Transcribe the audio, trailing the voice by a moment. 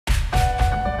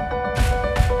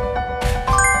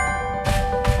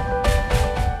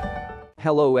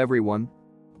Hello everyone.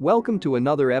 Welcome to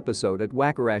another episode at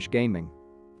wackorashgaming.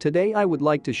 Today I would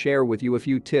like to share with you a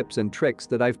few tips and tricks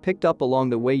that I've picked up along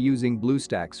the way using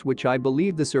BlueStacks, which I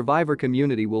believe the survivor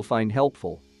community will find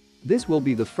helpful. This will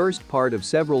be the first part of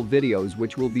several videos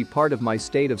which will be part of my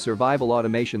State of Survival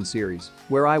Automation Series,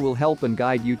 where I will help and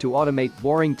guide you to automate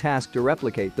boring tasks to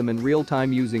replicate them in real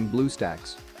time using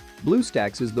BlueStacks.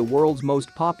 BlueStacks is the world's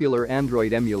most popular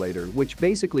Android emulator, which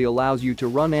basically allows you to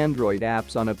run Android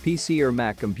apps on a PC or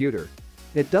Mac computer.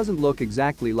 It doesn't look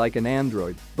exactly like an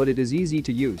Android, but it is easy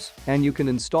to use, and you can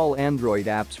install Android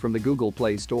apps from the Google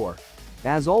Play Store.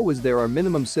 As always, there are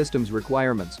minimum systems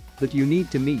requirements that you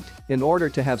need to meet in order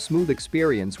to have smooth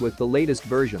experience with the latest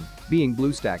version, being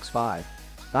BlueStacks 5.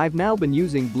 I've now been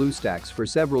using BlueStacks for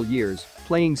several years,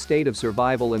 playing State of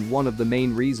Survival, and one of the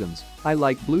main reasons I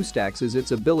like BlueStacks is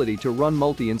its ability to run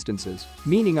multi-instances,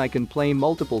 meaning I can play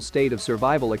multiple State of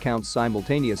Survival accounts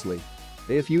simultaneously.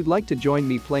 If you'd like to join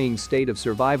me playing State of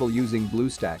Survival using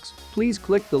BlueStacks, please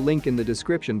click the link in the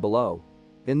description below.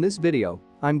 In this video,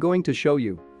 I'm going to show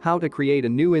you how to create a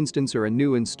new instance or a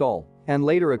new install, and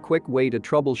later a quick way to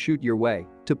troubleshoot your way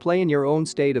to play in your own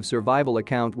State of Survival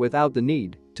account without the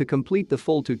need to complete the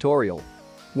full tutorial.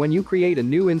 When you create a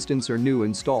new instance or new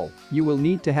install, you will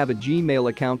need to have a Gmail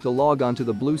account to log onto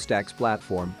the BlueStacks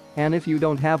platform, and if you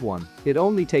don't have one, it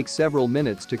only takes several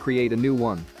minutes to create a new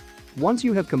one. Once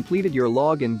you have completed your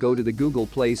login, go to the Google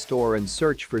Play Store and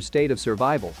search for State of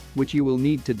Survival, which you will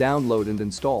need to download and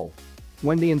install.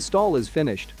 When the install is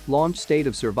finished, launch State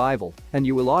of Survival, and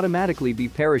you will automatically be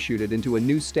parachuted into a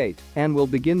new state and will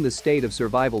begin the State of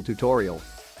Survival tutorial.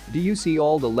 Do you see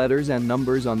all the letters and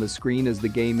numbers on the screen as the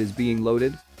game is being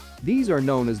loaded? These are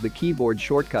known as the keyboard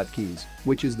shortcut keys,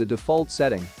 which is the default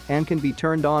setting and can be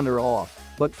turned on or off,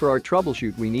 but for our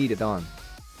troubleshoot we need it on.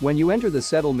 When you enter the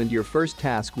settlement, your first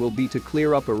task will be to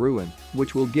clear up a ruin,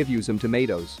 which will give you some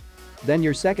tomatoes. Then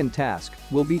your second task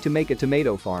will be to make a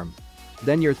tomato farm.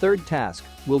 Then your third task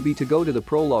will be to go to the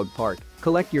prologue part,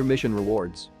 collect your mission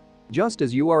rewards. Just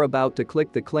as you are about to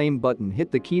click the claim button,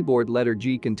 hit the keyboard letter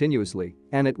G continuously,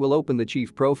 and it will open the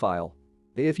chief profile.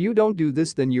 If you don't do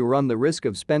this, then you run the risk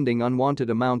of spending unwanted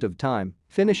amount of time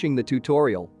finishing the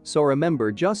tutorial, so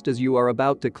remember, just as you are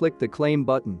about to click the claim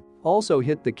button, also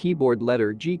hit the keyboard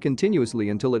letter G continuously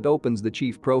until it opens the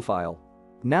chief profile.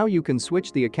 Now you can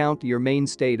switch the account to your main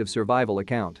State of Survival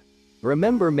account.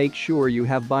 Remember, make sure you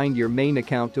have bind your main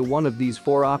account to one of these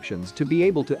four options to be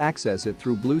able to access it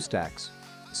through BlueStacks.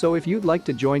 So if you'd like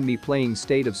to join me playing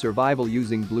State of Survival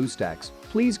using BlueStacks,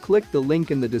 please click the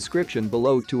link in the description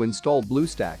below to install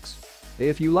BlueStacks.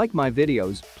 If you like my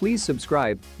videos, please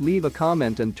subscribe, leave a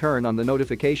comment and turn on the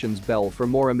notifications bell for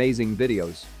more amazing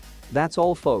videos. That's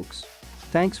all folks.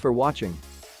 Thanks for watching.